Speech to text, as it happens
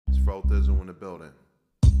Bro Thizzle in the building.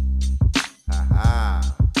 Ha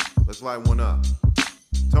ha. Let's light one up.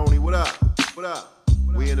 Tony, what up? What up?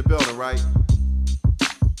 We in the building, right?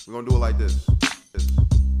 We're gonna do it like this.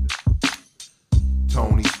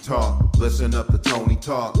 Tony's talk, listen up to Tony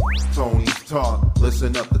talk. Tony's talk,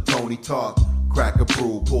 listen up to Tony talk. Crack a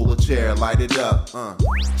brew, pull a chair, light it up.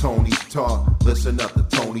 Tony's talk, listen up to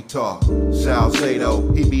Tony talk. Salcedo,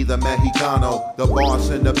 he be the Mexicano. The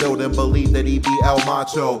boss in the building believe that he be El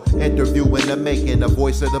Macho. Interviewing the making, the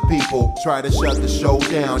voice of the people. Try to shut the show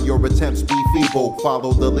down, your attempts be feeble.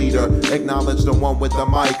 Follow the leader, acknowledge the one with the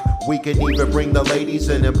mic. We can even bring the ladies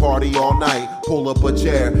in and party all night. Pull up a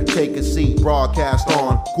chair, take a seat, broadcast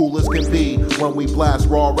on. Cool as can be when we blast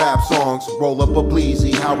raw rap songs. Roll up a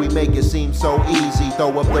bleezy, how we make it seem so easy.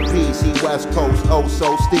 Throw up the PC, West Coast, oh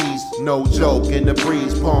so steez. No joke, in the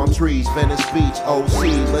breeze, palm trees, Venice Beach, OC.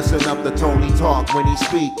 Listen up to Tony talk when he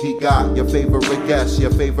speak. He got your favorite guest,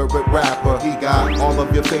 your favorite rapper. He got all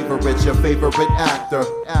of your favorites, your favorite actor.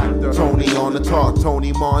 Tony on the talk,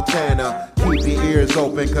 Tony Montana. Keep your ears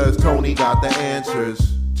open cause Tony got the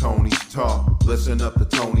answers. Tony's talk, listen up to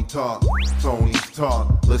Tony talk. Tony's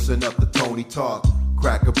talk, listen up to Tony talk.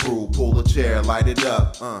 Crack a brew, pull a chair, light it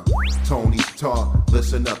up. Tony's talk,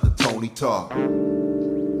 listen up to Tony talk.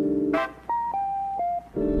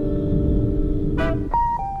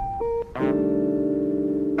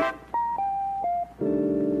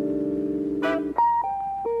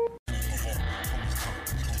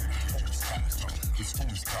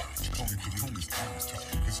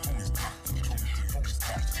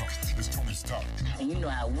 And you know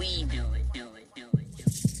how we do it.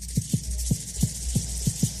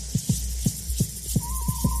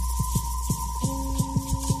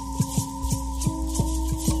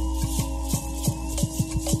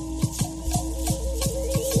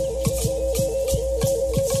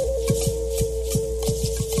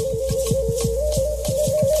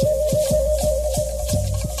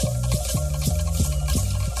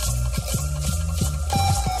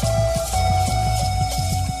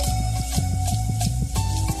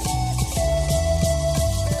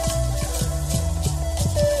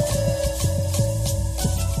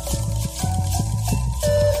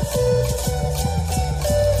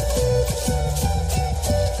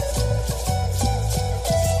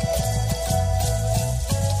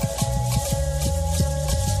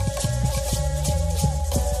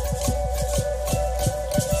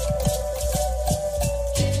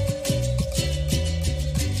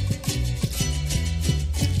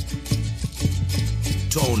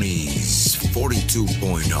 Tony's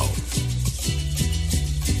 42.0.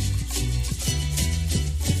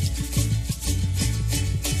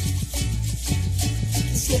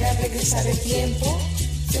 Quisiera regresar el tiempo,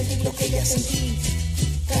 sentir lo que ya sentí.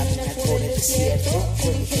 Caminar por el desierto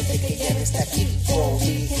con mi gente que ya no está aquí. Con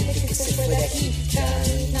mi gente que se fue de aquí.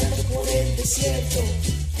 Caminando por el desierto,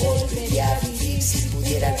 volvería a vivir si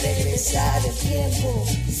pudiera regresar el tiempo.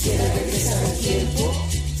 Quisiera regresar el tiempo,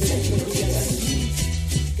 sentir lo que ya sentí.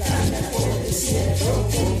 Caminar por el desierto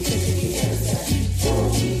con mi gente que ya no está aquí.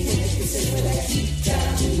 Con mi gente que se fue de aquí.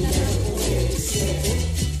 Caminando por el desierto,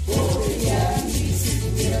 volvería a vivir si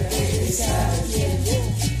pudiera regresar el tiempo.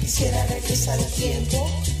 Quisiera regresar el tiempo,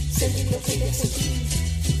 sentir lo que ya sentí.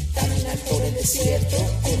 Caminar por el desierto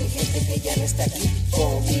con mi gente que ya no está aquí.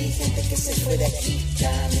 Con mi gente que se fue de aquí.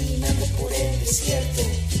 Caminando por el desierto,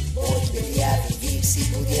 volvería a vivir si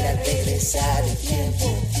pudiera regresar el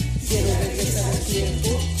tiempo. Quiero regresar al tiempo,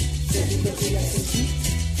 sentir lo que ya sentí.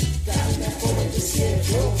 Caminar por el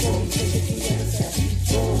desierto con mi gente que ya no está aquí.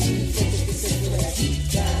 Con mi gente que se fue de aquí.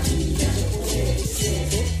 Caminando por el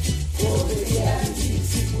desierto, volvería a vivir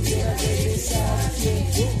si pudiera regresar al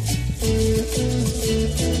tiempo.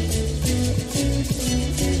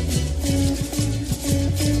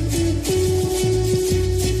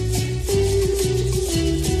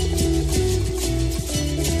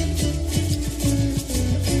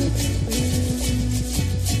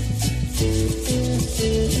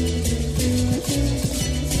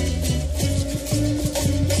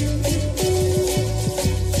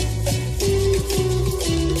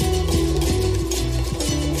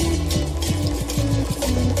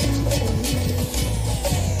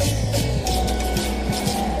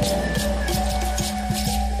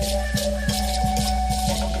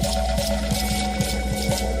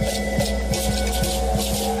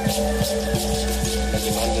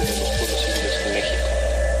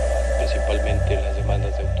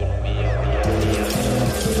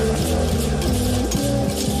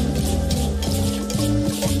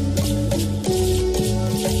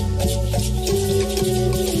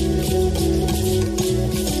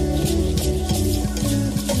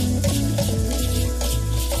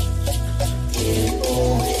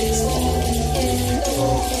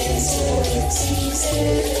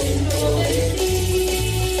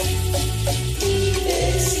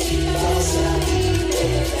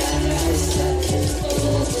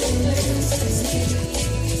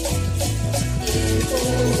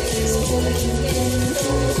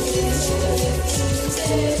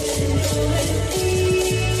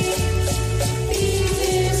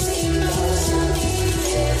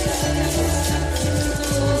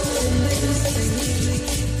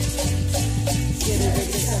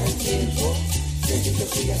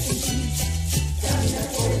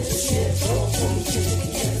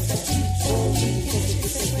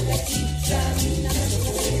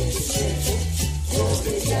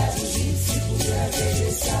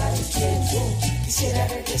 Quisiera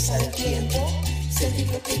regresar al tiempo,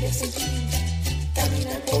 sentir lo que ya sentí,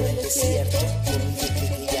 caminar por el desierto, con mi gente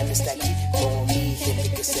que ya no está aquí, con mi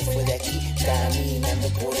gente que se fue de aquí, caminando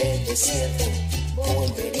por el desierto,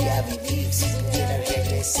 volvería a vivir si pudiera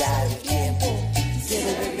regresar al tiempo.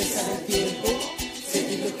 Quisiera regresar al tiempo,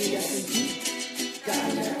 sentir lo que ya sentí,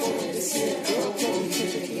 caminar por el desierto, con mi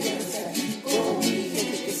gente que ya no está aquí, con mi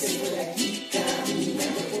gente que se fue de aquí,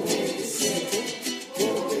 caminando por el desierto,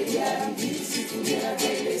 volvería a vivir si pudiera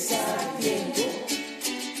regresar al tiempo.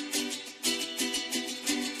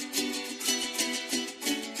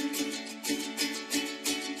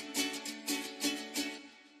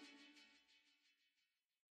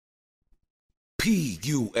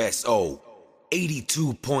 PUSO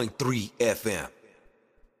 82.3 FM.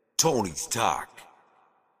 Tony's Talk.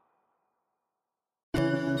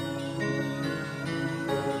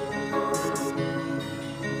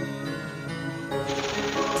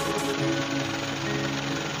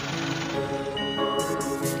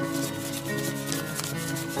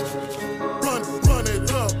 Run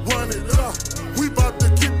it up, run it up. We bout to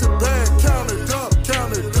get the bag, count it up,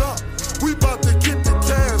 count it up. We bout to get the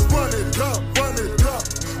cash, run it up, run it up.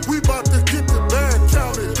 We bout to get the bag,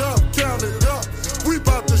 count it up, count it up. We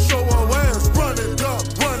bout to show our ass, run it up,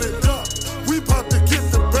 run it up. We bout to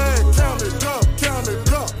get the bag, count it up, count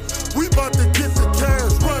it up. We bout to get the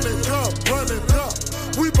cash, run it up, run it up.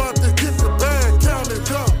 We bout to get the bag, count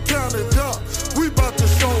it up, count it up. We bout to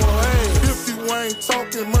show our ass. If you ain't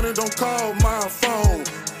talking money, don't call my phone.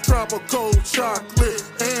 Tropical chocolate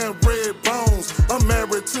and red bones. I'm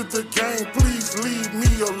married to the game, please leave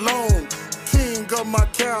me alone. King of my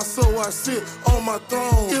castle, I sit on my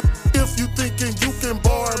throne. If you thinking you can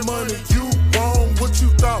borrow money, you wrong. What you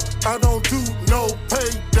thought? I don't do no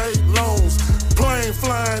payday loans. Plane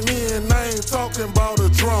flying in, I ain't talking about a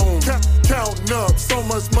drone. Counting up, so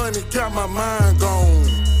much money, got my mind gone.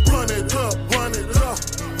 Run it up, run it up.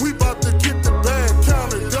 We bout to get the bag,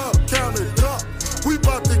 count it up, count it up. We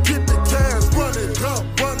bout to get the cash, run it up,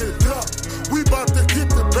 run it up. We bout to get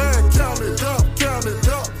the bag, count it up, count it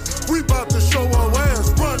up. We bout to show our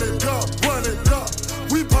ass, run it up, run it up.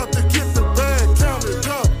 We bout to get the bag, count it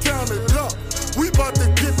up, count it up. We bout to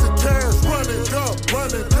get the cash, run it up,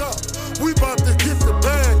 run it up. We bout to get the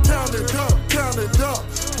bag, count it up, count it up.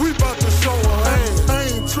 We bout to show our ass. I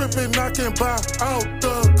ain't tripping, I can buy out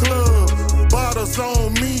the club. Bottles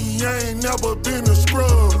on me, I ain't never been a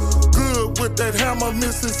scrub. Good with that hammer,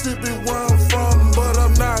 Mississippi where I'm from, but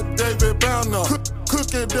I'm not David Banner.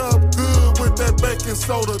 Cook it up good with that baking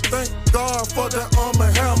soda. Thank God for that Arm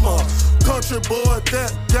 & Hammer. Country boy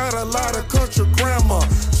that got a lot of country grammar.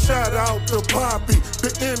 Shout out to Poppy,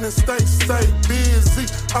 the interstate stay busy.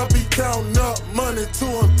 I be counting up money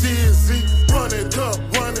till I'm dizzy. Run it up,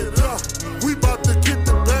 run it up. We bout to get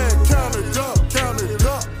the bag, count it up, count it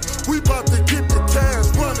up. We bout to get the cash,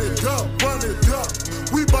 run it up, run it up.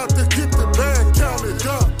 We bout to get the bag, count it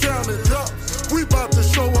up, count it up. We bout to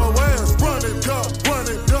show our ass, run it up, run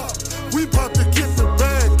it up. We bout to get the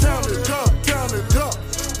bag, count it up, count it up.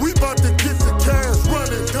 We bout to get the cash,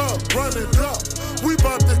 run it up, run it up. We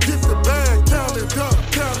bout to get the bag, count it up,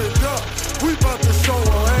 count it up. We bout to show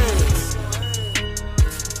our ass.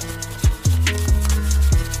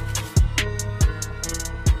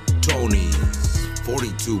 Tony's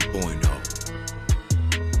 42.0.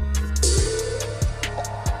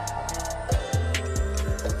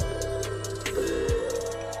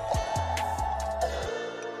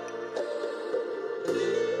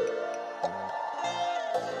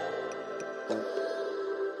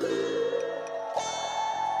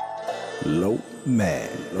 Low man,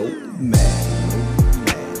 low man, low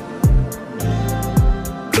man.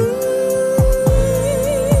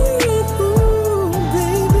 Ooh,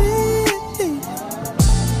 baby.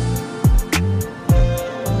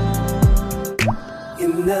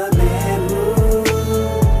 In the bedroom,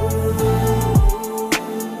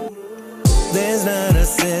 there's not a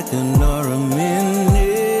second or a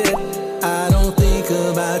minute I don't think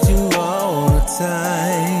about you all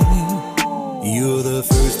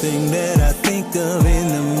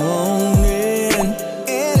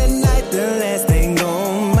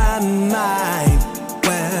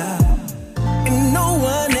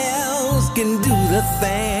the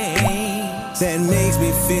thing that makes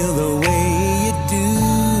me feel the way you do.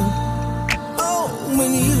 Oh,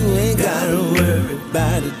 when you ain't gotta worry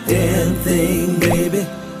about a damn thing, baby.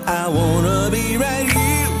 I wanna be right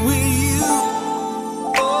here with you.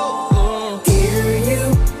 Oh, here you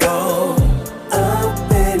go,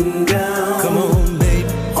 up and down. Come on, baby.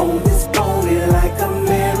 On this pony like a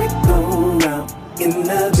merry-go-round. In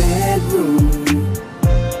the bedroom.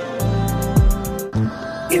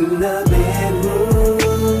 In the bedroom.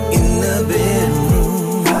 In the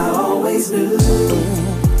bedroom. I always knew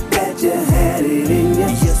that you had it in you.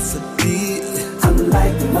 Yes, I did. I'm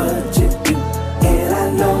like what you do, and I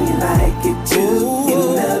know you like it too. In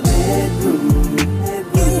the bedroom.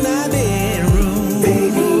 In my bedroom.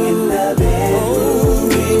 Baby, in the bedroom.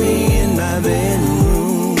 Baby, in my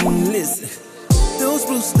bedroom. Listen, those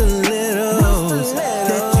blue stilettos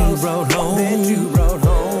that you brought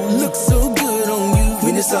home, look so good on you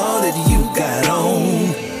when it's all that you got on.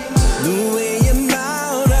 The way you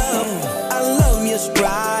mount up, I love your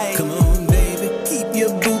stride. Come on, baby, keep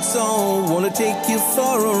your boots on. Wanna take you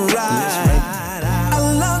for a ride. I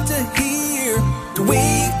love to hear the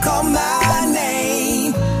way you call my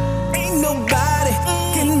name. Ain't nobody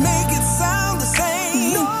can make it sound the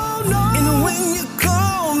same. And when you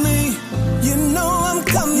call me, you know I'm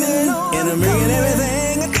coming. And I'm bringing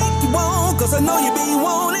everything I think you want, 'cause I know you be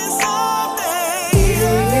wanting something.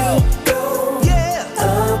 Here you go, yeah,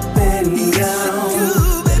 up and down. You,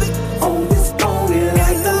 baby, on this pony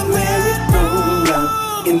like a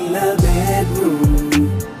merry-go-round. In the bedroom.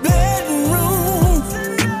 Bedroom.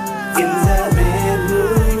 In the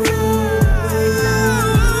bedroom.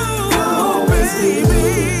 I always knew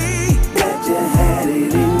that you had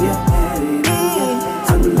it in you.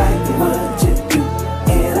 I'm like what you do,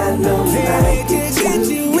 and I know you like it too.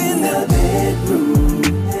 In the bedroom.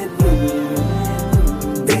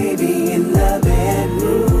 Baby, in the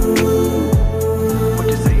bedroom. What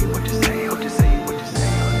you say, what you say, what you say, what you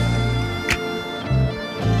say.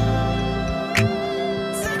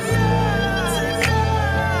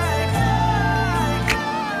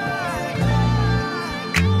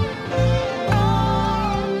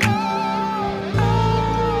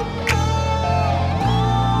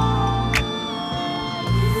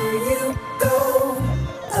 Here you go,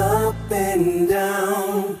 up and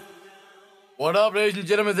down. What up, ladies and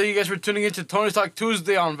gentlemen? Thank you guys for tuning in to Tony's Talk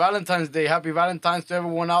Tuesday on Valentine's Day. Happy Valentine's to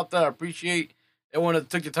everyone out there. I appreciate everyone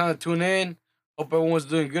that took the time to tune in. Hope everyone's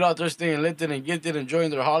doing good out there, staying lifted and gifted,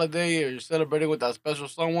 enjoying their holiday, or you're celebrating with that special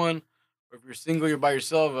someone. Or if you're single, you're by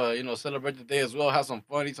yourself, celebrate the day as well. Have some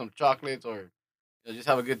fun, eat some chocolates, or just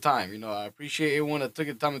have a good time. I appreciate everyone that took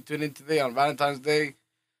the time to tune in today on Valentine's Day.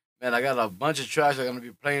 Man, I got a bunch of tracks I'm going to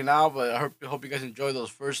be playing now, but I hope you guys enjoyed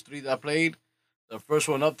those first three that I played. The first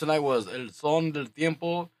one up tonight was El Son del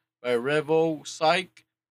Tiempo by Revo Psych.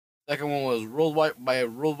 Second one was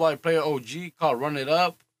Worldwide Player OG called Run It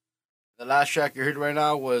Up. The last track you heard right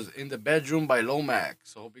now was In the Bedroom by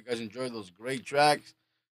Lomax. So hope you guys enjoyed those great tracks.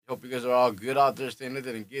 Hope you guys are all good out there, staying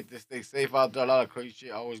lifted and get this, stay safe out there. A lot of crazy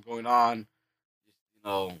shit always going on.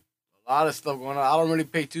 A lot of stuff going on. I don't really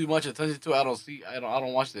pay too much attention to it. I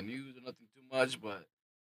don't watch the news or nothing too much, but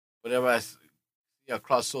whatever I see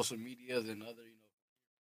across social medias and other,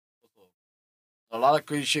 a lot of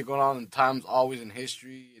crazy shit going on in times, always in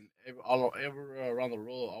history and everywhere around the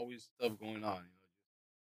world, always stuff going on.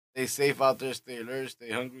 Stay safe out there, stay alert,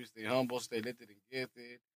 stay hungry, stay humble, stay lifted and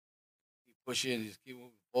gifted. Keep pushing and just keep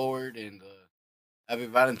moving forward. And happy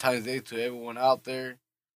Valentine's Day to everyone out there.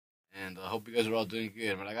 And I hope you guys are all doing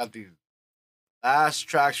good. Man, I got these last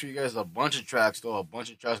tracks for you guys. A bunch of tracks, though. A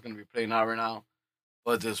bunch of tracks going to be playing out right now.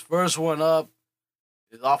 But this first one up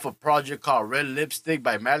is off a project called Red Lipstick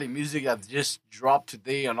by Mally Music that just dropped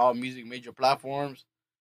today on all music major platforms.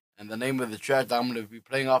 And the name of the track that I'm going to be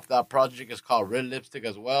playing off that project is called Red Lipstick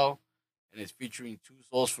as well. And it's featuring Two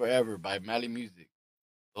Souls Forever by Mally Music.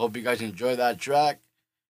 So hope you guys enjoy that track.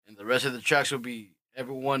 And the rest of the tracks will be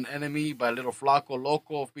Everyone Enemy by Little Flaco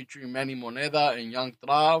Loco featuring Manny Moneda and Young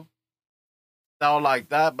Trav. Style Like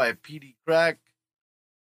That by PD Crack.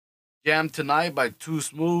 Jam Tonight by Too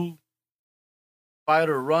Smooth. Fight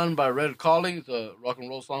or Run by Red Calling. It's a rock and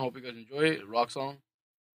roll song. Hope you guys enjoy it. Rock song.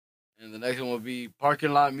 And the next one will be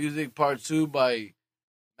Parking Lot Music Part 2 by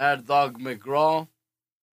Mad Dog McGraw.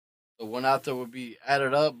 The one after will be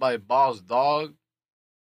Added Up by Boss Dog.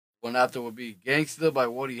 One after will be Gangsta by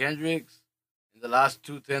Woody Hendrix. And the last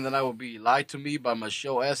two to end the night will be Lie to Me by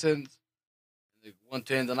Michelle Essence. And the one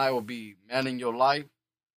to end the night will be Man in Your Life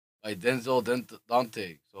by Denzel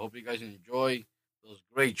Dante. So hope you guys enjoy those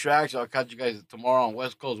great tracks. I'll catch you guys tomorrow on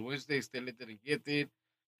West Coast Wednesday. Stay lifted and gifted.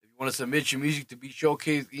 If you Want to submit your music to be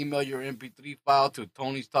showcased? Email your MP3 file to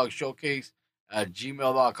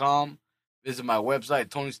tonystalkshowcase@gmail.com. Visit my website,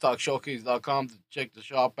 tonystalkshowcase.com, to check the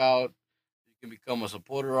shop out. You can become a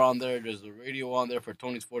supporter on there. There's the radio on there for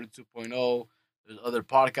Tony's 42.0. There's other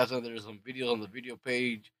podcasts on there. There's some videos on the video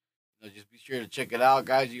page. Just be sure to check it out,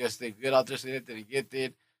 guys. You guys stay good out there. Stay it and get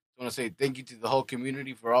it. Just want to say thank you to the whole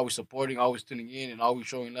community for always supporting, always tuning in, and always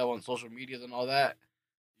showing love on social medias and all that.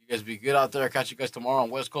 You guys be good out there. I'll catch you guys tomorrow on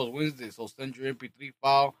West Coast Wednesday. So send your MP3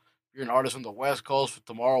 file if you're an artist from the West Coast for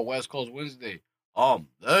tomorrow, West Coast Wednesday. Hey. All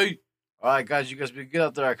right, guys. You guys be good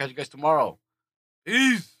out there. I'll catch you guys tomorrow.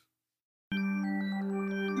 Peace.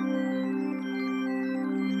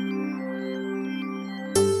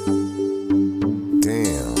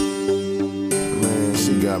 Damn. Man,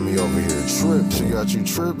 she got me over here tripping. She got you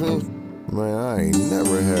tripping? Man, I ain't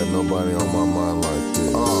never had nobody on my mind like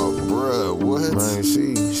this. Oh, bruh, what? Man,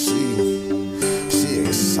 she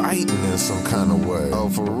exciting in some kind of way. Oh,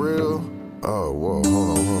 for real? Oh, whoa,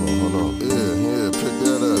 hold on. Yeah, pick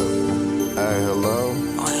that up. Hey, hello?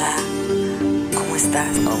 Hola, ¿cómo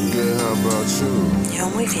estás? I'm good, how about you? Yo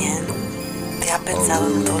muy bien. ¿Te ha pensado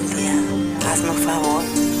todo el día? Hazme un favor,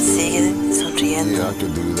 sigue sonriendo. Yeah, I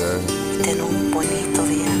could do that. Y ten un bonito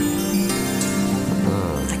día.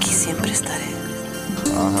 Aquí siempre estaré.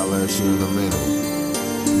 I'll holler at you in a minute.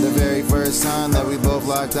 The very first time that we both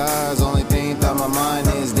locked eyes, only thing through my mind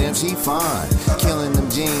is, damn, she fine. Killing them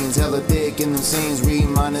jeans, hella thick in them scenes,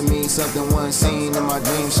 reminding me something one seen in my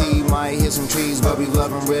dream. She might hit some trees, but be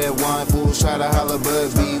loving red wine. Fools try to holler,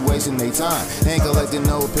 but be wasting their time. Ain't collecting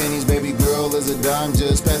no pennies, baby girl is a dime.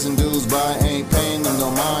 Just passing dudes by, ain't paying them no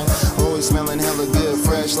mind. Always smelling hella good,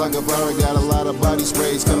 fresh like a flower. Got a lot of body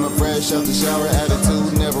sprays coming fresh out the shower.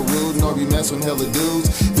 Attitude never rude, nor be mess with hella dudes.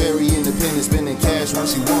 Very independent, spending cash when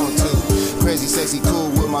she want to. Crazy, sexy, cool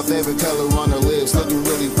with my favorite color on her lips. Looking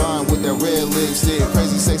really fine with that red lipstick.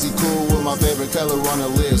 Crazy, sexy, cool with my favorite color on her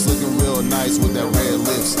lips. Looking real nice with that red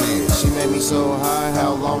lipstick. She made me so high,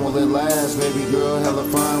 how long will it last? Baby girl, hella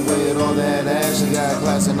fine with all that ass. She got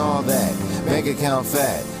class and all that. Bank account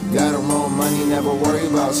fat. Got her own money, never worry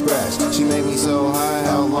about scratch. She made me so high,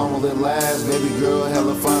 how long will it last? Baby girl,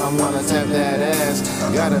 hella fine, I wanna tap that ass.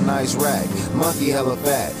 Got a nice rack, monkey hella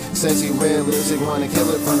fat. Sexy red lipstick, wanna kill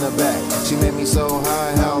it from the back. She made me so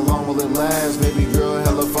high, how long will it last? Baby girl,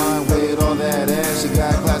 hella fine with all that ass. She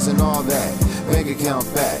got class and all that, bank account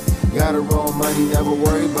fat. Got her own money, never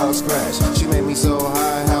worry about scratch. She made me so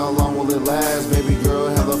high, how long will it last? Baby girl,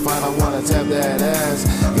 hella fine, I wanna tap that ass.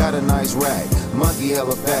 Got a nice rack, monkey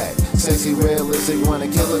hella fat. Sexy red lipstick, wanna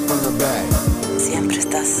kill it from the back. Siempre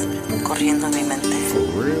estás corriendo en mi mente. For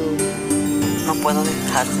real? No puedo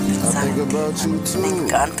dejar de I pensar. think about you too. Me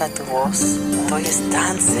encanta tu voz. Tú es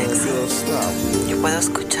tan sexy. Girl, stop it. Yo puedo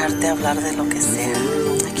escucharte hablar de lo que sea.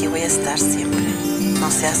 Aquí voy a estar siempre. No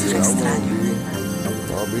seas un extraño.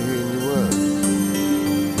 I'll be hitting you up.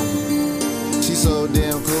 She's so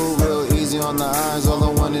damn cool, real easy on the eyes. All I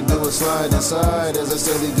wanna do is slide inside. As I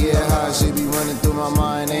steadily get high, she be running through my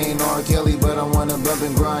mind. Ain't R. Kelly, but I wanna bump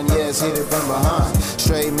and grind. Yes, hit it from behind.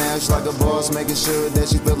 Straight match like a boss, making sure that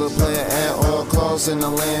she feel a player at all costs. In the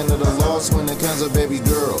land of the lost when it comes to baby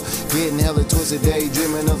girl. Getting hella twisted,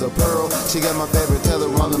 daydreaming of the pearl. She got my favorite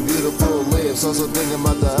color on them beautiful lips. Also thinking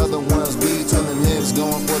about the other ones between them hips.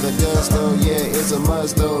 Going for the gusto, yeah, it's a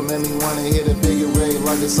must though. Made me wanna hit a figure eight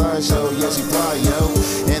like a sideshow. Yeah, she fly, yo.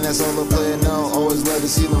 And that's all the player know. Always love to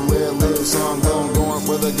see them red lips. So I'm going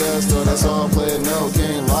for the gusto. That's all player know.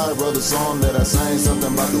 Can't lie, bro. The song that I sang,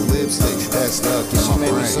 something about the lipstick that's stuck in my brain. She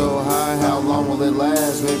made me so high, how long will it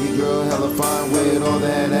last? Baby girl, hella fine with all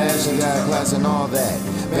that ass. She got class and all that.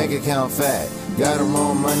 Bank account fat. Got her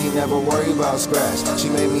own money, never worry about scratch. She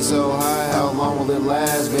made me so high, how long will it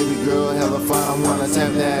last? Baby girl, hella fine, I wanna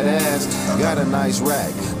tap that ass. Got a nice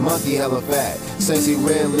rack, monkey hella fat. Sexy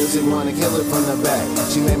red lipstick, wanna kill it from the back.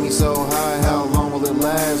 She made me so high, how long will it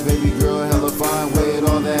last? Baby girl, hella fine with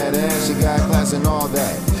all that ass. She got class and all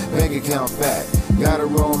that, bank account fat. Got her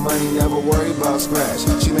own money, never worry about scratch.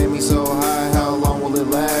 She made me so high, how long will it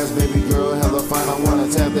last? Baby girl, hella fine, I wanna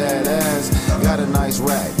tap that ass. Got a nice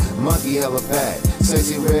rack, monkey hella fat.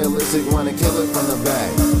 Sexy red lipstick, wanna kill it from the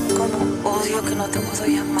back. Como odio que no te puedo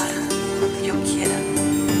llamar cuando yo quiera.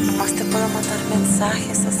 Nomás te puedo mandar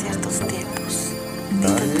mensajes a ciertos tiempos. Ni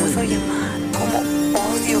te puedo llamar. Como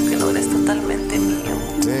odio que no eres totalmente mío.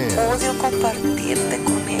 Damn. Odio compartirte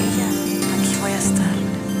con ella. Aquí voy a estar.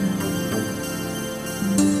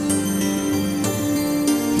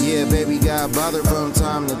 Yeah, baby got bothered from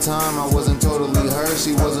time to time. I wasn't totally her,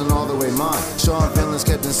 she wasn't all the way mine. Strong feelings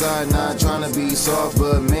kept inside, not trying to be soft,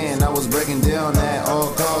 but man, I was breaking down at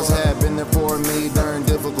all costs. Had been there for me during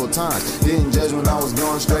difficult times. times. Didn't judge when I was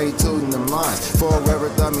going straight to them lines. Forever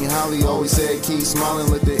thought me highly, always said keep smiling.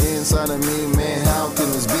 Let the inside of me, man, how can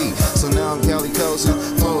this be? So now I'm Cali coasting,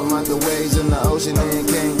 floating like the waves in the ocean. And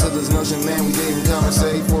came to this notion, man, we didn't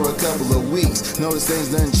conversate for a couple of weeks. Notice things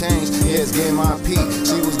done changed, yeah, it's game I peak.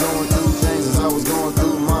 She was going through things as I was going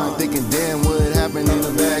through mine. Thinking, damn, what happened in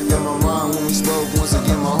the back of my mind. When we spoke once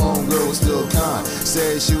again, my homegirl was still kind.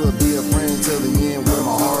 Said she would be a friend till the end where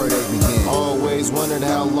my heartache began. Always wondered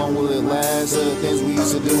how long will it last. The things we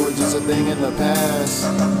used to do were just a thing in the past.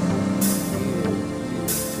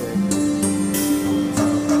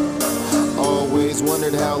 Always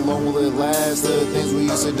wondered how long will it last. The things we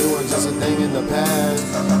used to do are just a thing in the past.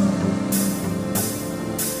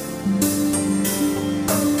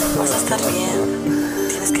 Vas a estar bien,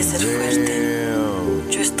 tienes que ser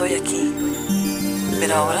fuerte. Yo estoy aquí,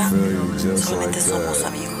 pero ahora solamente somos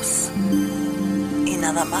amigos y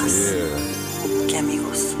nada más que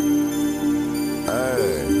amigos.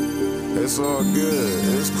 Hey, it's all good,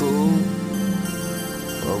 it's cool.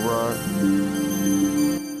 Alright.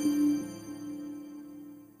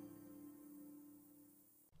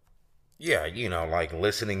 Yeah, you know, like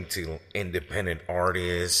listening to independent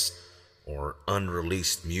artists or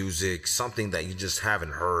unreleased music, something that you just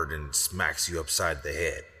haven't heard and smacks you upside the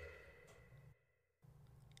head.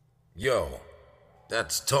 Yo,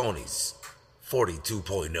 that's Tony's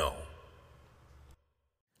 42.0.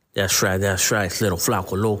 That's right, it's Little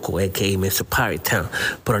Flaco Loco, a.k.a. Mr. Pirate Town,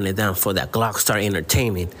 putting it down for that Glockstar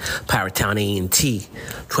Entertainment, Pirate Town A&T,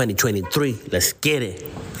 2023, let's get it.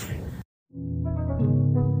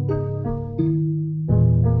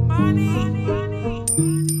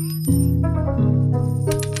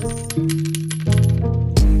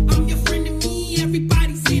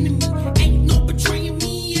 Everybody's enemy.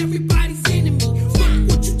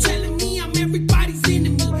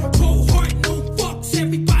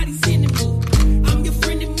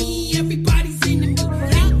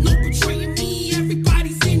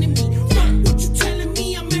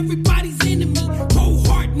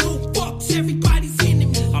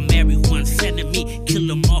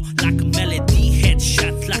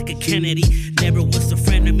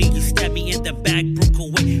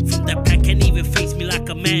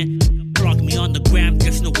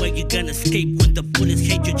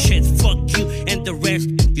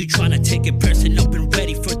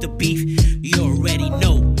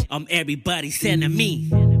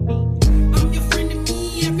 I'm your friend and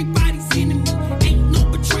me, everybody's enemy. Ain't no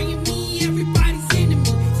betraying me, everybody's enemy.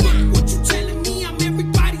 Fuck what you telling me, I'm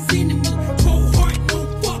everybody's enemy. Cold heart, no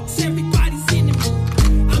fucks, everybody's enemy.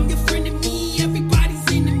 I'm your friend and me, everybody's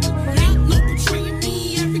enemy. Ain't no betraying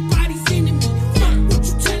me, everybody's enemy. Fuck what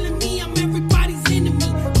you telling me, I'm everybody's enemy.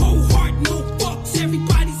 Cold heart, no fucks,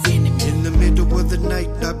 everybody's enemy. In the middle of the night,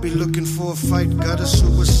 I be looking for a fight. Got a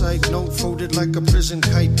suicide note folded like a prison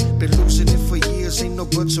kite. Been losing it for years, ain't no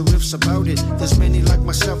buts or ifs about it. There's many like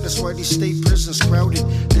myself, that's why these state prisons crowded.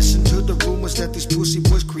 Listen to the rumors that these pussy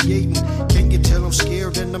boys creating. Can't you tell I'm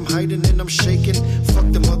scared and I'm hiding and I'm shaking?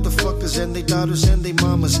 Fuck the motherfuckers and they daughters and they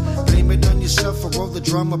mamas. Blame it on yourself for all the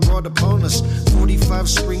drama brought upon us. 45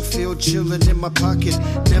 Springfield chilling in my pocket.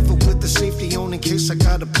 Never with the safety on in case I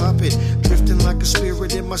gotta pop it. Drifting like a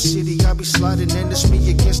spirit in my city, I be sliding and it's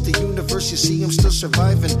me against the universe. You see I'm still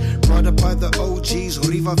surviving. Brought up by the OGs,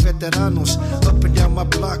 Riva veteranos. Up and down my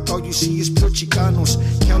block, all you see is pure Chicanos.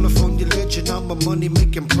 California legend, I'm a money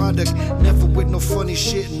making product. Never with no funny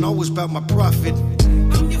shit and always about my profit.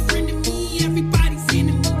 I'm your friend and me, everybody's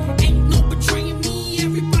enemy. Ain't no betraying me,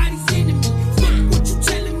 everybody's enemy. Fuck what you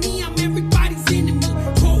telling me, I'm everybody's enemy.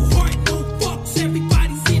 Cold heart, no fucks,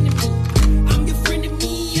 everybody's enemy. I'm your friend and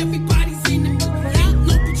me, everybody's enemy. Ain't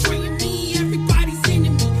no betraying me, everybody's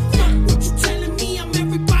enemy. Fuck what you telling me, I'm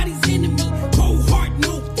everybody's enemy. Cold heart,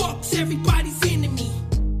 no fucks, everybody's enemy.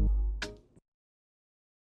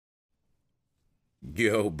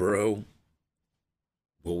 Yo, bro.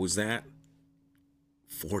 What was that?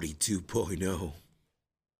 42.0.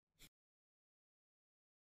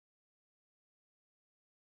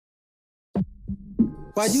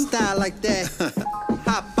 Why you style like that?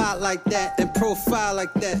 Hop out like that and profile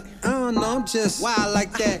like that. I don't know, I'm just wild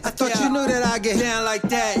like that. I thought you knew that I get down like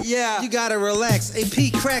that. Yeah, you gotta relax.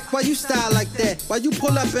 AP crack, why you style like that? Why you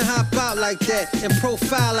pull up and hop out like that and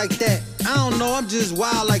profile like that? I don't know, I'm just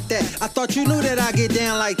wild like that. I thought you knew that I get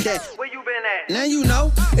down like that. Where you been at? Now you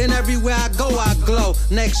know, and everywhere I go, I glow.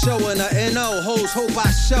 Next show in the NO, hoes hope I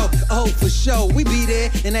show. Oh, for sure, we be there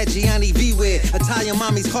in that Gianni V wear. Italian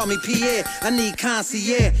mommies call me Pierre. I need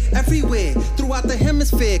concierge everywhere throughout the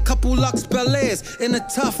hemisphere. Couple Lux Bel Airs in a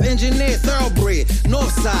tough engineer thoroughbred.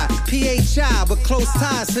 Northside, PHI, but close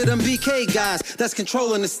ties to them BK guys that's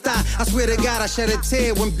controlling the style. I swear to God, I shed a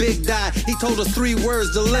tear when Big died. He told us 3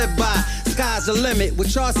 words to live by. Sky's the limit.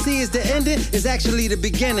 What y'all see is the ending, is actually the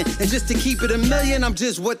beginning. And just to keep it a million, I'm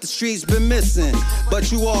just what the streets been missing.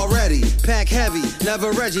 But you already pack heavy,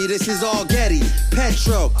 never Reggie. This is all Getty.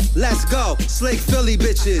 Petro, let's go. Slick Philly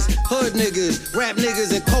bitches, hood niggas, rap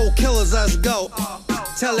niggas, and cold killers. Let's go.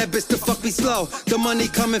 Tell that bitch to fuck me slow. The money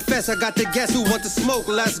coming fast. I got the guests who want to smoke.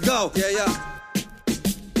 Let's go. Yeah.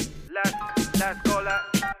 Let's go.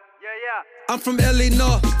 I'm from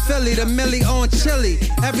Illinois, Philly, the Millie on chili.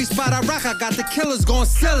 Every spot I rock, I got the killers going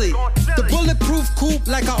silly. The bulletproof coupe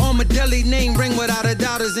like an armadillo. Name ring without a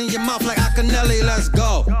doubt is in your mouth like Acanelli. Let's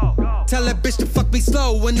go. Tell that bitch to fuck me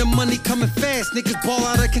slow. When the money coming fast, niggas ball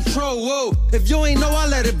out of control. Whoa, if you ain't know, I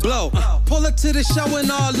let it blow. Pull up to the show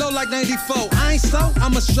and all low like 94. I ain't slow,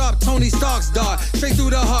 I'm a sharp Tony Stark's dart. Straight through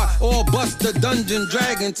the heart, all bust the dungeon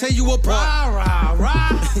dragon. Tear you apart.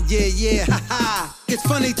 Rah. Yeah, ha. It's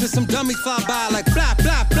funny to some dummies fly by like blah,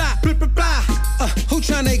 blah, blah, blah, blah, blah. Who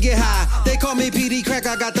tryna get high? They call me PD Crack,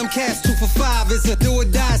 I got them cats 2 for 5. It's a do or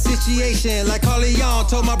die situation. Like Carleon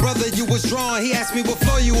told my brother you was drawn. He asked me what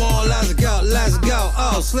floor you on. Let's go.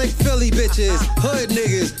 Oh, slick Philly bitches, hood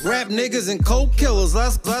niggas, rap niggas, and coke killers.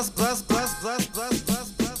 Let's.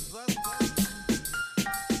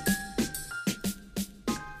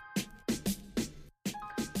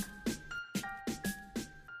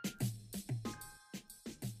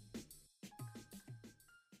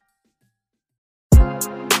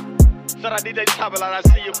 Shout out DJ Chopper, I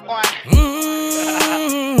see you, boy.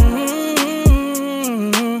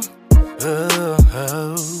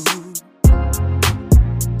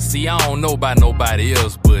 See, I don't know about nobody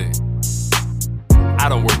else, but I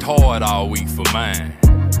done worked hard all week for mine.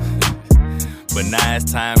 But now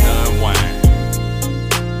it's time to unwind.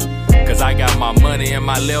 Cause I got my money in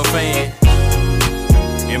my left hand,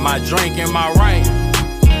 and my drink in my right,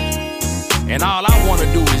 and all I wanna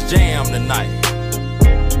do is jam tonight.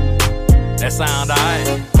 That sound alright?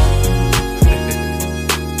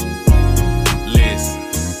 Listen,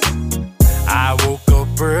 I woke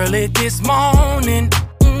up early this morning,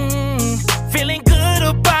 feeling good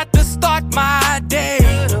about to start my day.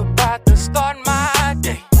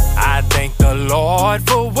 I thank the Lord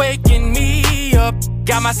for waking me up.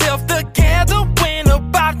 Got myself together, went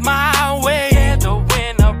about my way.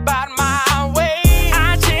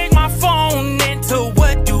 I check my phone into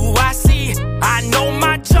what do I see? I know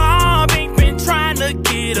my job ain't been trying to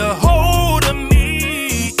get a hold of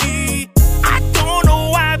me. I don't know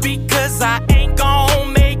why, because I ain't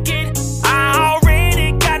gon' make it. I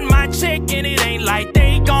already got my check and it ain't like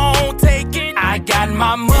they gon' take it. I got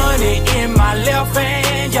my money in my left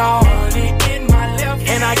hand, y'all.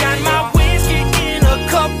 And I got my whiskey in a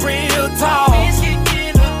cup real tall.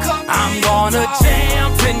 I'm gonna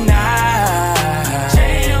jam tonight.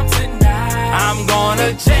 I'm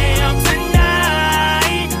gonna jam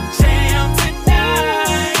tonight.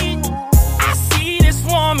 I see this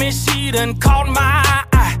woman, she done caught my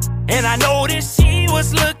eye, and I noticed she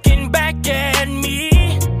was looking back at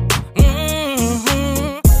me.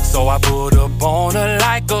 So I put up on her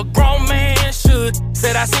like a grown man should.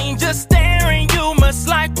 Said I seen just staring, you must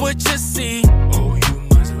like what you see. Oh, you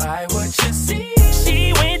must like what you see.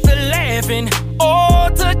 She went to laughing, oh,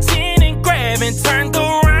 to 10 and grabbing, turned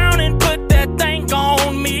around and put that thing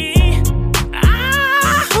on me.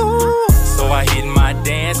 So I hit my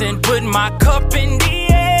dance and put my cup in the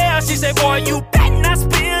air. She said, boy, you better not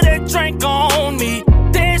spill that drink on me.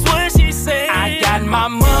 That's what she said. I got my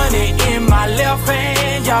money in my left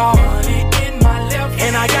hand, y'all.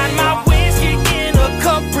 And I got my whiskey in a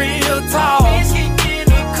cup real tall.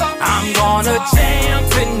 I'm gonna jam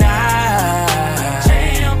tonight.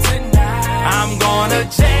 I'm gonna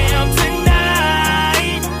jam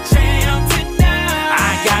tonight.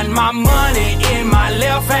 I got my money in my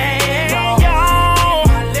left hand, y'all.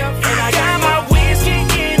 And I got my whiskey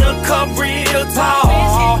in a cup real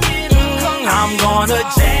tall. I'm gonna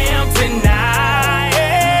jam tonight.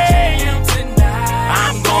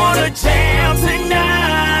 I'm gonna jam tonight.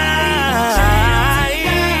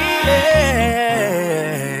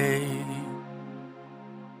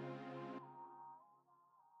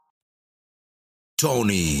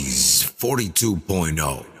 Tony's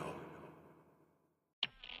 42.0.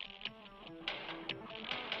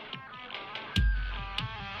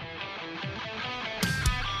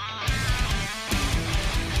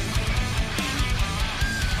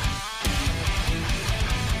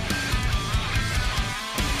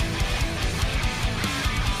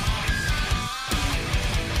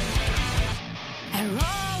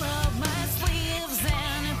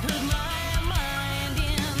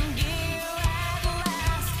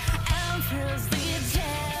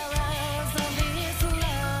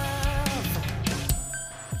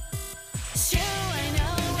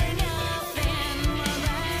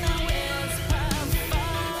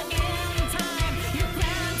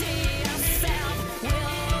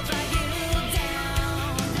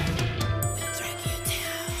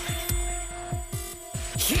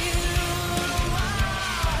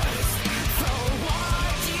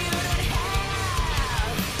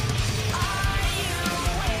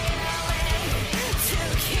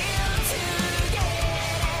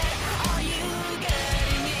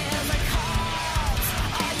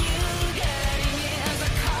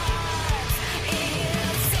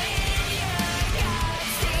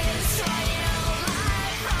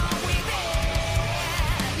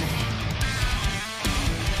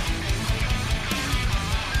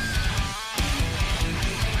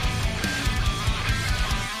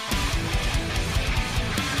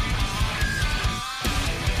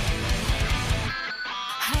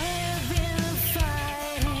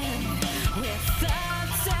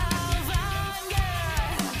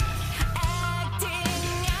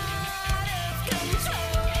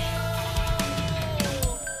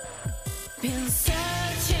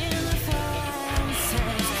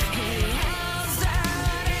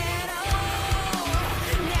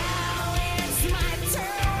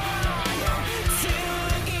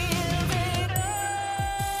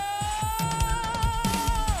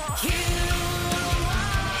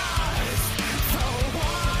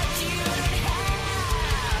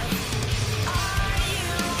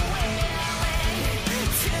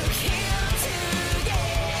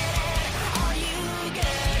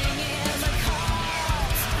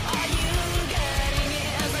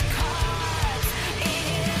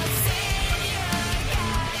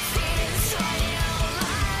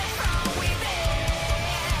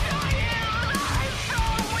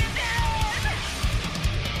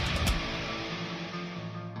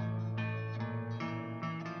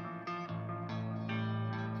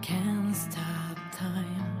 Can't stop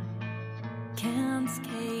time, can't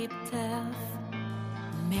escape death.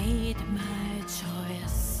 Made my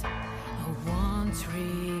choice, I won't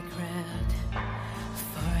regret.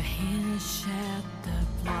 For he shed the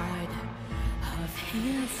blood of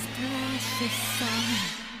his precious son.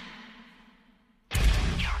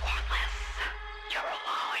 You're worthless, you're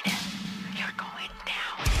alone, you're going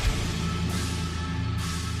down.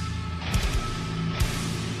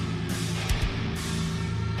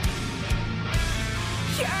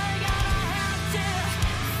 You're gonna have to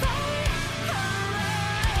fight alone.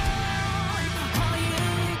 All you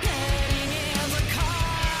getting is a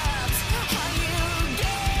corpse. All you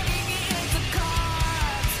getting is a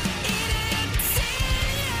corpse. It's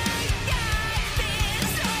in your gut,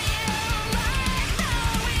 destroy your life,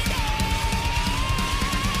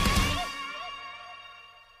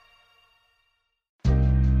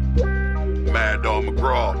 Mad Dog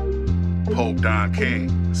McGraw, Pope Don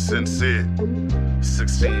King, Sincere,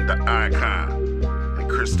 16 the Icon, and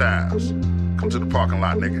Chris Styles. Come to the parking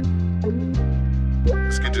lot, nigga.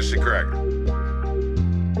 Let's get this shit cracking.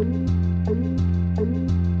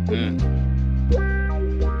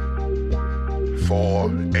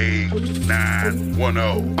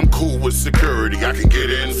 48910. I'm cool with security, I can get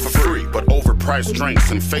in for free. But overpriced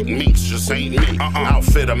drinks and fake meats just ain't me.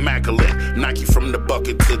 Outfit immaculate, Nike from the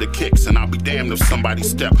bucket to the kicks. And I'll be damned if somebody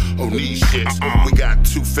step on these shits. We got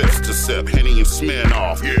 2/5 to sip, Henny and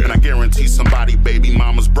Smirnoff. And I guarantee somebody baby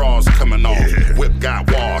mama's bras coming off. Whip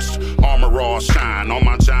got washed, armor all shine. On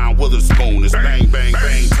my John Witherspoon, it's bang, bang,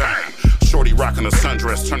 bang time. Shorty rocking a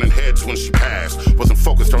sundress, turning heads when she passed. Wasn't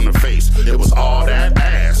focused on her face, it was all that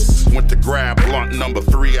ass. Went to grab blunt number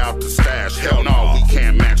 3 out the stash. Hell no, we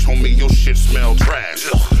can't match, homie, your shit smell trash.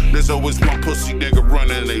 There's always one pussy nigga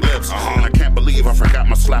running they lips. And I can't believe I forgot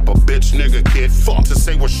my slap a bitch nigga kid. Fuck to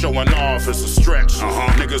say we're showing off is a stretch.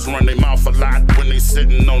 Niggas run their mouth a lot when they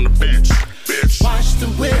sitting on the bench. Bitch. Watch the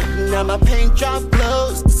whip, now my paint drop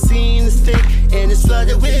blows. The scene is thick and it's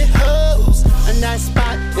flooded with hoes. A nice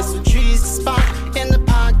spot, it's some trees to spot in the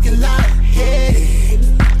parking lot. Hey,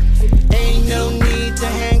 ain't no need to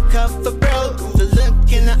handcuff a bro. The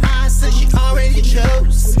look in the eyes says she already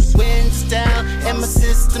chose. Winds down and my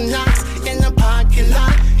system knocks in the parking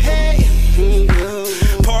lot. Hey,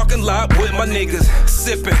 parking lot with my niggas,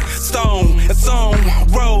 sipping stone and song,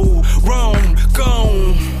 roll, roam,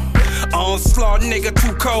 gone. Onslaught, nigga,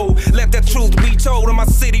 too cold. Let that truth be told. In my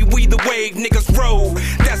city, we the wave, niggas roll.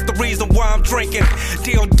 That's the reason why I'm drinking.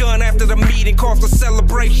 Deal done after the meeting, calls for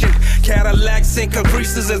celebration. Cadillacs and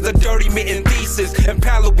Caprices is the dirty mitten thesis. And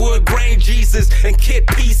Wood, grain Jesus, and kit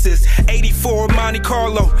pieces. 84 Monte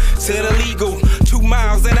Carlo to the legal. 2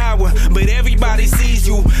 miles an hour, but everybody sees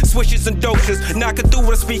you. Swishes and doses, knocking through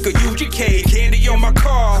the speaker. UGK, candy on my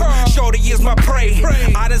car. Shorty is my prey.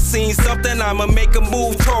 I done seen something, I'ma make a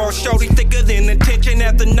move tall. Shorty thicker than attention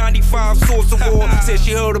at the 95 Source Award. Said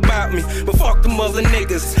she heard about me, but fuck them other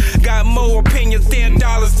niggas. Got more opinions than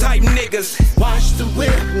dollars type niggas. Watch the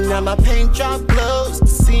whip, now my paint drop blows. The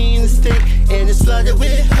scene is thick and it's flooded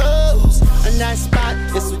with hoes. A nice spot,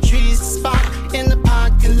 it's a trees spot in the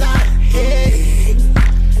parking lot. Hey,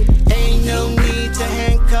 ain't no need to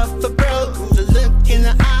handcuff a bro. The look in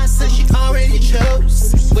the eye says she already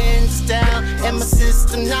chose. Winds down and my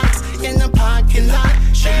system knocks in the parking lot.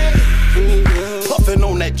 Hey. Puffin'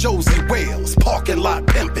 on that Josie Wales, parking lot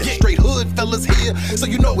pimpin'. Straight hood fellas here, so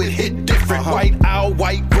you know it hit different. White owl,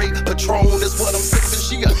 white grape, Patron is what I'm sippin'.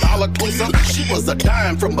 She $1 closer, she was a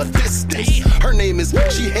dime from a distance. Her name is,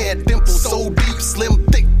 she had dimples so deep, slim,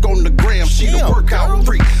 thick on the gram. She the workout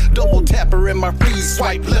freak, double tap her in my feet,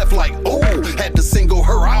 swipe left like, ooh. Had to single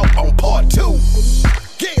her out on part 2.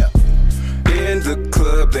 Yeah. In the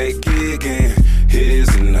club they giggin', his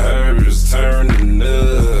and hers turning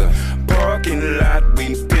up. Parking lot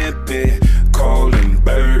we pimpin', calling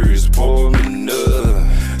birds pulling up.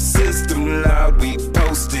 System loud we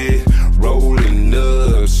posted, rolling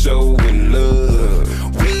up, showing love.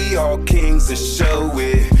 We all kings to show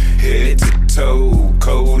it, head to toe,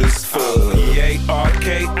 cold as fuck.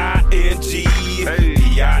 P-A-R-K-I-N-G,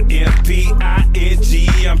 P-I-M-P-I-N-G.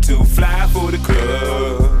 I'm too fly for the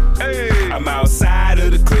club. I'm outside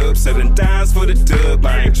of the club, selling dimes for the dub.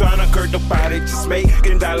 I ain't tryna hurt nobody, just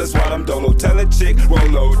making dollars while I'm dolo. Tell a chick,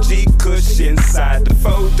 roll OG kush inside the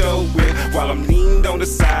photo whip, while I'm leaned on the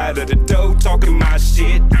side of the door, talking my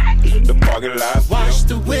shit. The parking lot. Watch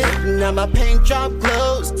the whip, now my paint drop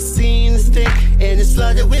glows. The scene is thick and it's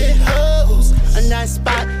flooded with hoes. A nice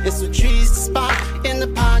spot, it's a trees spot in the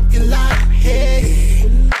parking lot. Hey,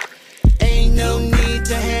 ain't no need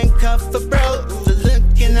to handcuff a bro. The look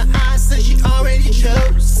in the eye says she already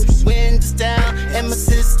chose. Windows down and my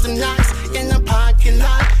system knocks in the parking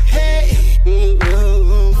lot. Hey,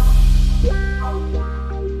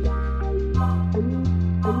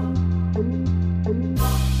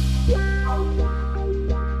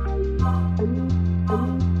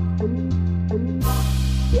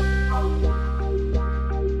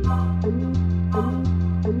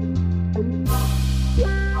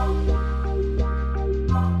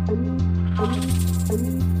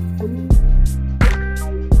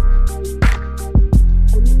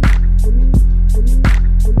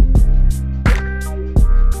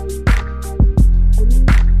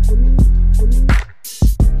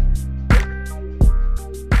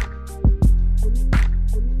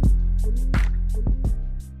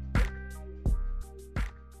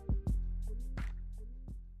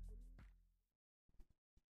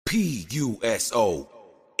 PUSO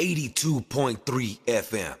 82.3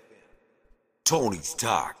 FM. Tony's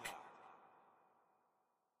Talk.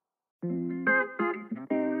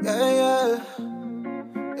 Yeah.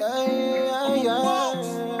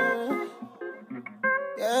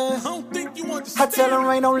 I tell them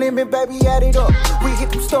ain't no limit, baby, add it up. We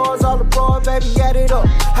hit them stores all abroad, baby, add it up.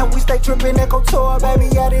 And we stay trippin' Echo Tour, baby,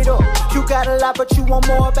 add it up. You got a lot, but you want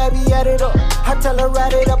more, baby, add it up. I tell her,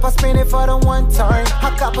 add it up, I spend it for the 1 time.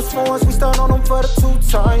 I got my spoons, we stun on them for the 2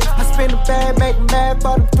 times. I spend the bag, make them mad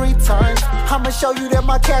for them 3 times. I'ma show you that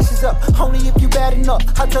my cash is up, only if you bad enough.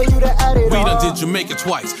 I tell you to add it up. We done did Jamaica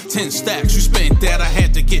twice, 10 stacks, you spent that. I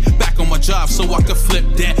had to get back on my job so I could flip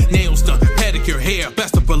that. Nails done, pedicure, hair,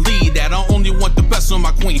 best to believe that. I only want the best on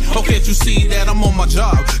my queen. Oh, can't you see that I'm on my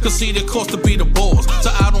job? Cause see the cost to be the boss.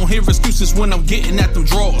 So I don't hear excuses when I'm getting at them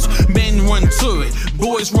draws. Men run to it,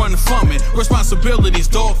 boys run from it. Responsibilities,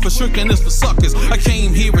 dog, for shrinking is for suckers. I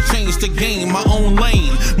came here to change the game, my own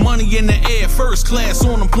lane. Money in the air, first class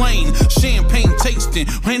on a plane. Champagne tasting,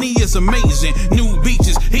 Henny is amazing. New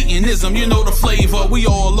beaches, heatin'ism, you know the flavor. We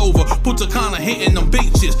all over, put the kind of hitting them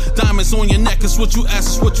beaches. Diamonds on your neck is what you ask,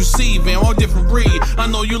 is what you see, man. All different breed, I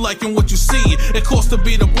know you liking what you see. It costs to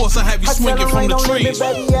be the boss, I have you swinging from the trees.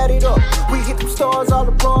 Baby, add it up. We hit them stores all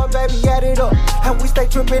abroad, baby, add it up. And we stay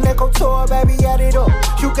trippin' Echo Tour, baby, add it up.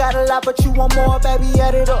 You got a lot, but you want more, baby,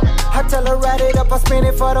 add it up. I tell her, add it up, I spend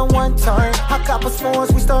it for the 1 time. I got my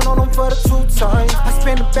spoons, we stun on them for the 2 times. I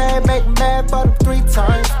spend the bag, make them mad for them 3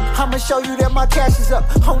 times. I'ma show you that my cash is up.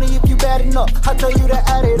 Only if you bad enough, I tell you to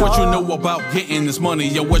add it What up. you know about getting this money?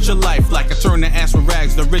 Yo, what's your life like? I turn the ass from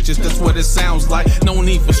rags to riches, that's what it sounds like. No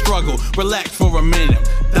need for struggle, relax for a minute.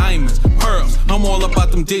 Diamonds, pearls, I'm all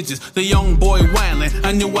about them digits. The young boy wildin',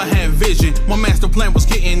 I knew I had vision. My master plan was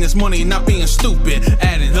getting this money, not being stupid.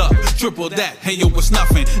 Add it up, triple that, hey yo, it's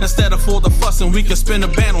nothing. Instead of all the fussing, we can spin a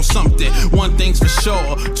band on something. One thing's for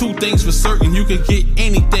sure, two things for certain. You can get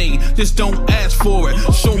anything, just don't ask for it.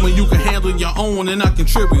 Show me you can handle your own and I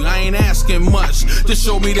contribute. I ain't asking much, just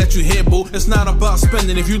show me that you here, boo. It's not about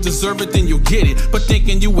spending, if you deserve it, then you'll get it. But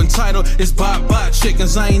thinking you entitled is bye-bye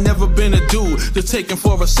chickens. I ain't never been a dude to taking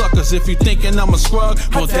for a suckers. If you thinking I'm a scrub,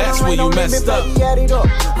 well that's where you messed up. Baby, add it up.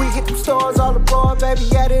 We hit them stores all abroad, baby,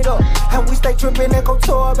 add it up. And we stay tripping and go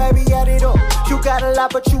tour, baby, add it up. You got a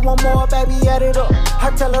lot, but you want more, baby, add it up.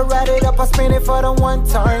 I tell her, add it up, I spend it for the one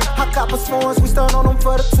time. I cop us phones, we stun on them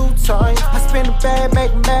for the 2 times. I spend a bag,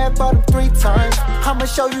 make mad for them 3 times. I'ma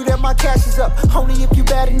show you that my cash is up. Only if you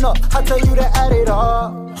bad enough, I tell you to add it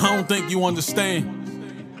up. I don't think you understand.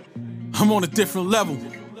 I'm on a different level.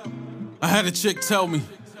 I had a chick tell me,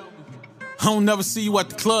 I don't never see you at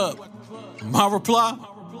the club. My reply,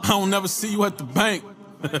 I don't never see you at the bank.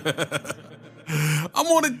 I'm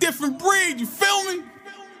on a different breed, you feel me?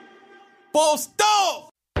 Boss dog.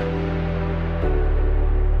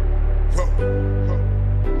 Whoa.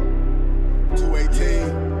 218.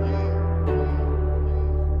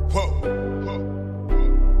 Whoa.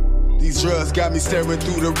 These drugs got me staring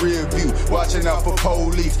through the rear view, watching out for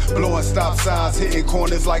police, blowing stop signs, hitting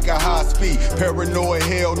corners like a high speed. Paranoid,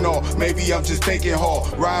 hell no, maybe I'm just thinking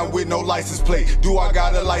hard. Riding with no license plate, do I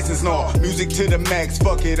got a license? No. Music to the max,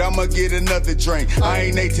 fuck it, I'ma get another drink. I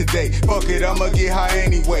ain't ate today, fuck it, I'ma get high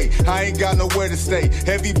anyway. I ain't got nowhere to stay,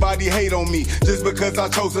 everybody hate on me. Just because I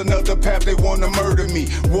chose another path, they wanna murder me.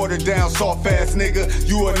 Watered down, soft ass nigga,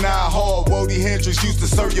 you are not hard. Wody Hendrix used to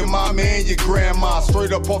serve your mama and your grandma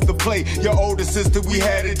straight up off the plate. Your older sister, we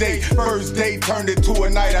had a date. First date turned into a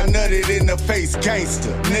night, I nutted in the face. Gangster.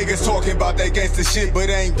 Niggas talking about that gangster shit, but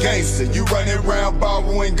ain't gangster. You running around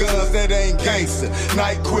borrowing guns, that ain't gangster.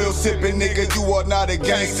 Night quill sipping, nigga, you are not a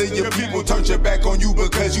gangster. Your people turned your back on you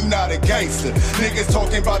because you not a gangster. Niggas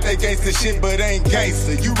talking about that gangster shit, but ain't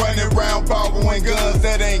gangster. You running around borrowing guns,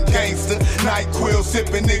 that ain't gangster. Night quill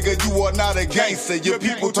sipping, nigga, you are not a gangster. Your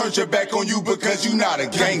people turned your back on you because you not a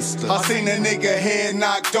gangster. I seen a nigga head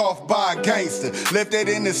knocked off by a gangster. Left that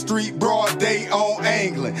in the street, broad day on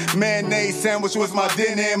England. Mayonnaise sandwich was my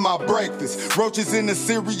dinner and my breakfast. Roaches in the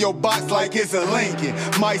cereal box like it's a Lincoln.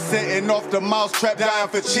 Mice setting off the mouse trap, dying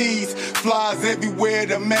for cheese. Flies everywhere,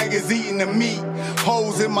 the maggots eating the meat.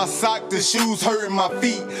 Holes in my sock, the shoes hurting my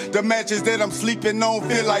feet. The mattress that I'm sleeping on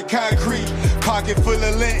feel like concrete. Pocket full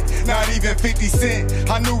of lint, not even 50 cents.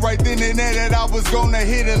 I knew right then and there that I was gonna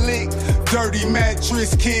hit a lick. Dirty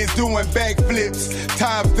mattress, kids doing backflips.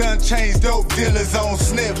 Times done changed, dope dealers on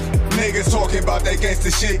snip. Niggas talking about that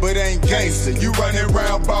gangster shit, but ain't gangster. You running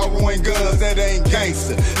around borrowing guns, that ain't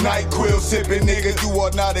gangster. Night quill sipping, nigga, you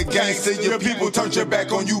are not a gangster. Your people turned your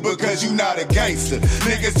back on you because you not a gangster.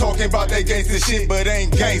 Niggas talking about that gangster shit, but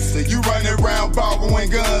ain't gangster. You running around borrowing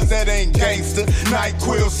guns, that ain't gangster. Night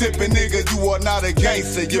quill sipping, nigga, you are not a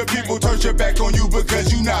gangster. Your people turned your back on you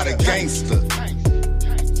because you not a gangster.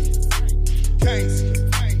 Gangster.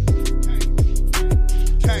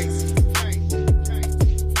 Gangster.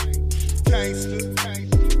 Gangster.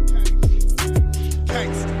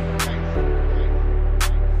 Gangster.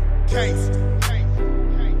 Gangster.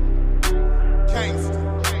 Gangster.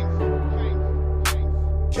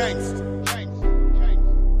 Gangster.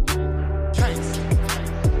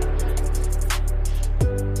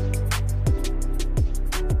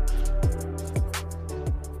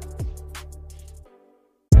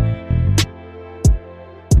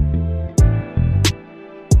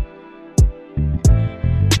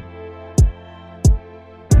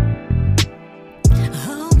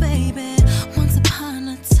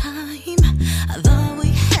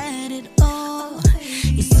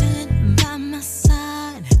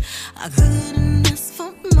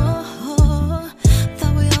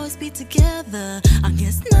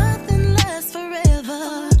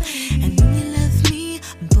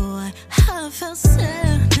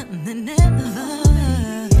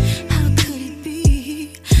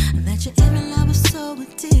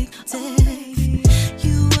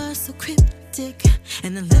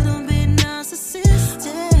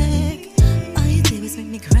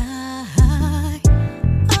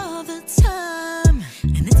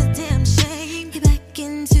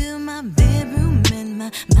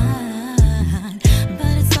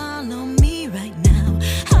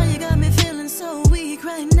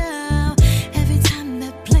 Right now, every time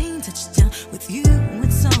that plane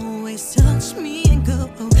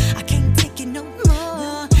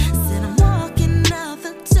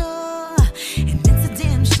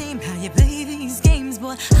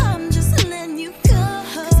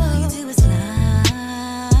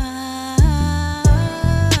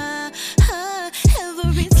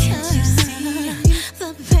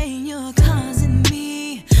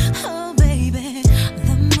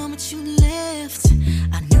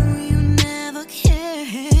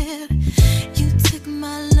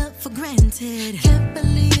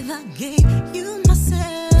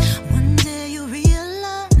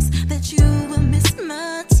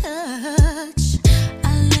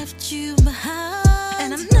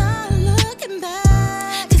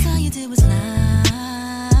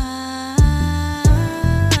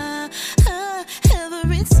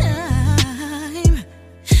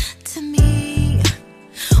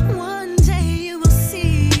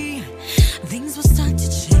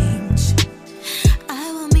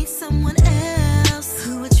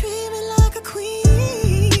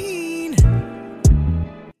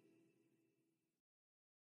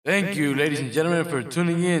Thank you, ladies and gentlemen, for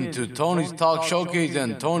tuning in to Tony's Talk Showcase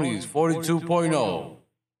and Tony's 42.0.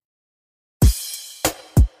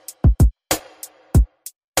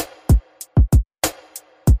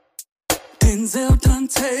 Denzel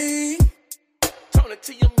Dante. Tony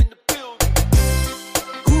T, I'm in the building.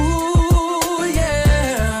 Ooh,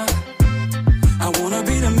 yeah. I wanna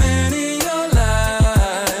be the man in your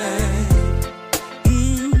life.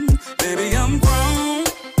 Baby, I'm grown,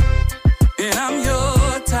 and I'm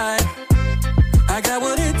your type. I got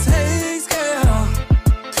what it takes, girl,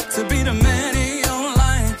 to be the man in your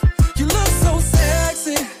life. You look so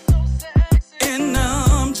sexy in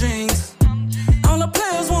them jeans. All the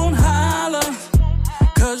players won't holler,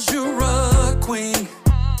 'cause you're a queen.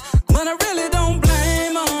 But I really don't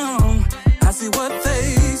blame them. I see what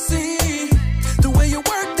they see. The way you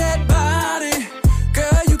work that body,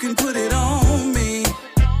 girl, you can put it on me.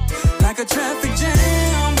 Like a traffic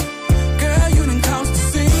jam, girl, you done caused the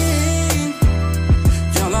scene.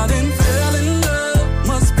 Y'all, I done fell in love,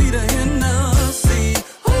 must be the Hennessy.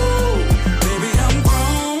 Ooh, baby, I'm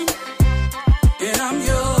grown, and I'm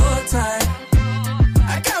your type.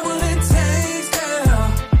 I got what it takes, girl,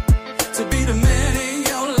 to be the man in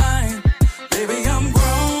your life. Baby, I'm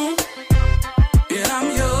grown, and I'm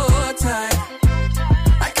your type.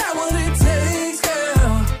 I got what it takes,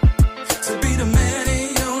 girl, to be the man in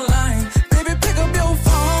your life. Baby, pick up your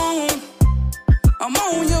phone, I'm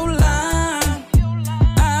on your line.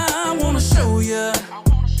 I wanna show ya,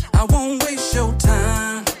 I won't waste your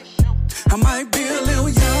time. I might be a little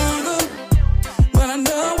younger, but I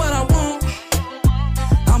know what I want.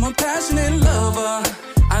 I'm a passionate lover,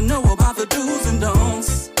 I know about the do's and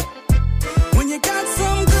don'ts. When you got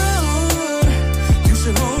some good, you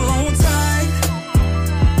should hold on tight.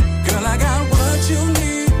 Girl, I got what you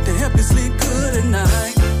need to help you sleep good at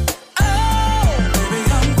night. Oh, baby,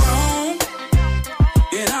 I'm grown,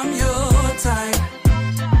 and I'm your type.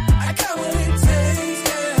 I got what it takes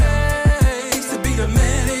to be the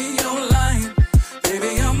man in your life.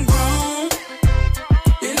 Baby, I'm grown,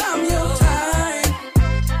 and I'm your type.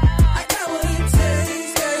 I got what it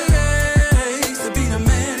takes to be the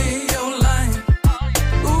man in your life.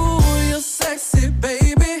 Ooh, you're sexy,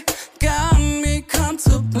 baby, got me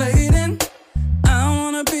contemplating. I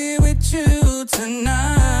wanna be with you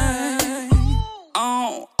tonight.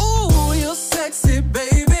 Oh, ooh, you're sexy,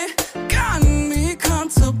 baby, got me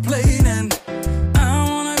contemplating. I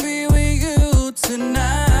wanna be with you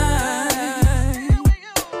tonight.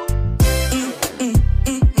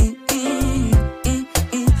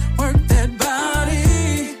 Work that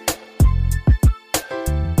body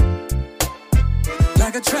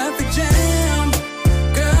like a traffic jam.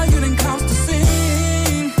 Girl, you done caused the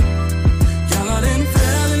scene. Y'all, I done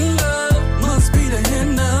fell in love, must be the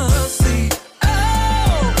Hennessy. Oh,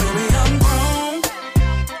 baby, I'm grown,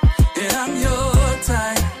 and I'm your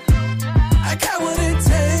type. I got what it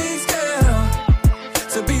takes, girl,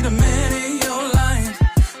 to be the man in your life.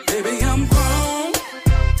 Baby, I'm grown,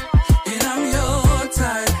 and I'm your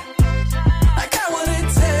type. I got what it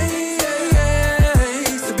takes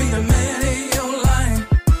to be the man in your life.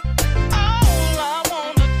 All I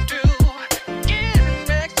wanna do, get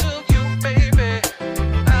next to you, baby.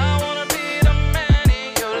 I wanna be the man in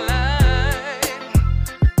your life.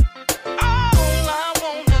 All I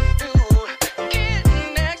wanna do, get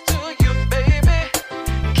next to you, baby.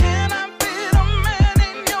 Can I be the man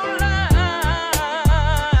in your life?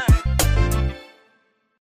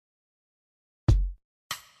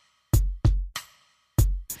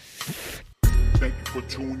 Thank you for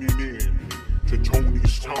tuning in to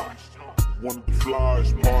Tony's Talk, one of the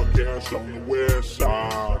flyest podcasts on the west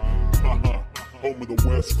side. Home of the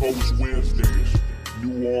West Coast Wednesdays.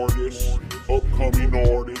 New artists, upcoming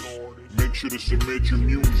artists. Make sure to submit your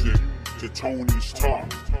music to Tony's Talk,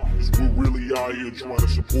 because we're really out here trying to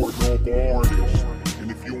support local artists. And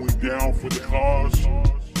if you ain't down for the cause,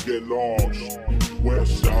 get lost.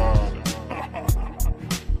 West side.